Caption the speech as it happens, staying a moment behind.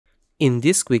In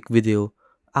this quick video,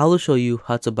 I will show you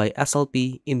how to buy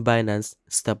SLP in Binance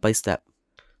step by step.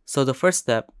 So the first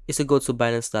step is to go to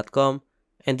Binance.com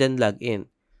and then log in.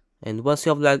 And once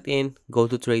you have logged in, go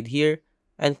to trade here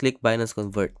and click Binance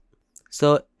Convert.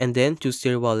 And then choose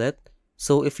your wallet.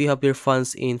 So if you have your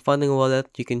funds in funding wallet,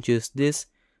 you can choose this.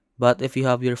 But if you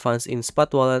have your funds in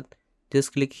spot wallet,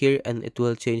 just click here and it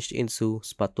will change into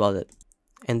spot wallet.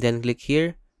 And then click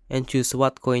here and choose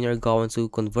what coin you're going to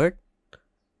convert.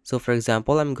 So for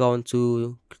example, I'm going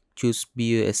to choose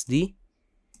BUSD.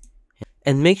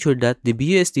 And make sure that the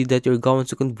BUSD that you're going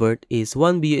to convert is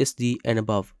 1 BUSD and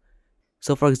above.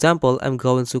 So for example, I'm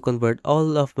going to convert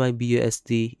all of my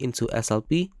BUSD into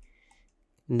SLP.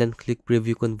 And then click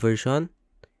preview conversion.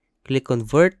 Click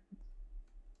convert.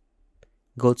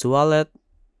 Go to wallet.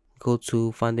 Go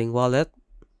to funding wallet.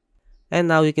 And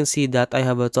now you can see that I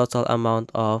have a total amount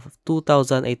of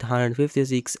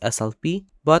 2,856 SLP.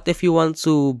 But if you want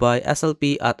to buy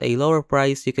SLP at a lower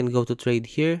price, you can go to trade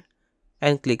here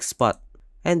and click spot.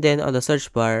 And then on the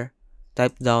search bar,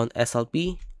 type down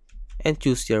SLP and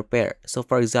choose your pair. So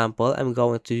for example, I'm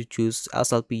going to choose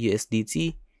SLP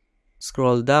USDT.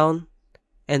 Scroll down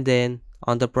and then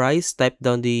on the price, type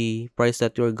down the price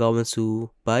that you're going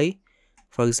to buy.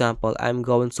 For example, I'm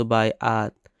going to buy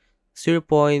at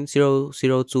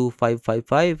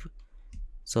 0.002555.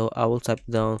 So I will type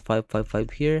down 555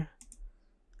 here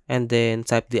and then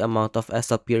type the amount of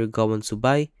SLP you're going to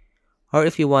buy. Or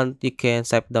if you want, you can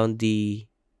type down the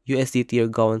USDT you're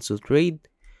going to trade.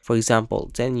 For example,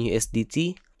 10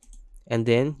 USDT. And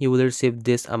then you will receive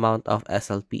this amount of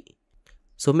SLP.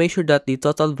 So make sure that the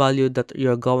total value that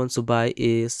you're going to buy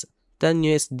is 10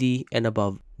 USD and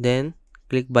above. Then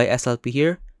click buy SLP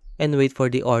here and wait for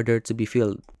the order to be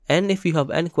filled. And if you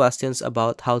have any questions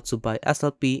about how to buy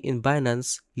SLP in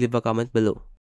Binance, leave a comment below.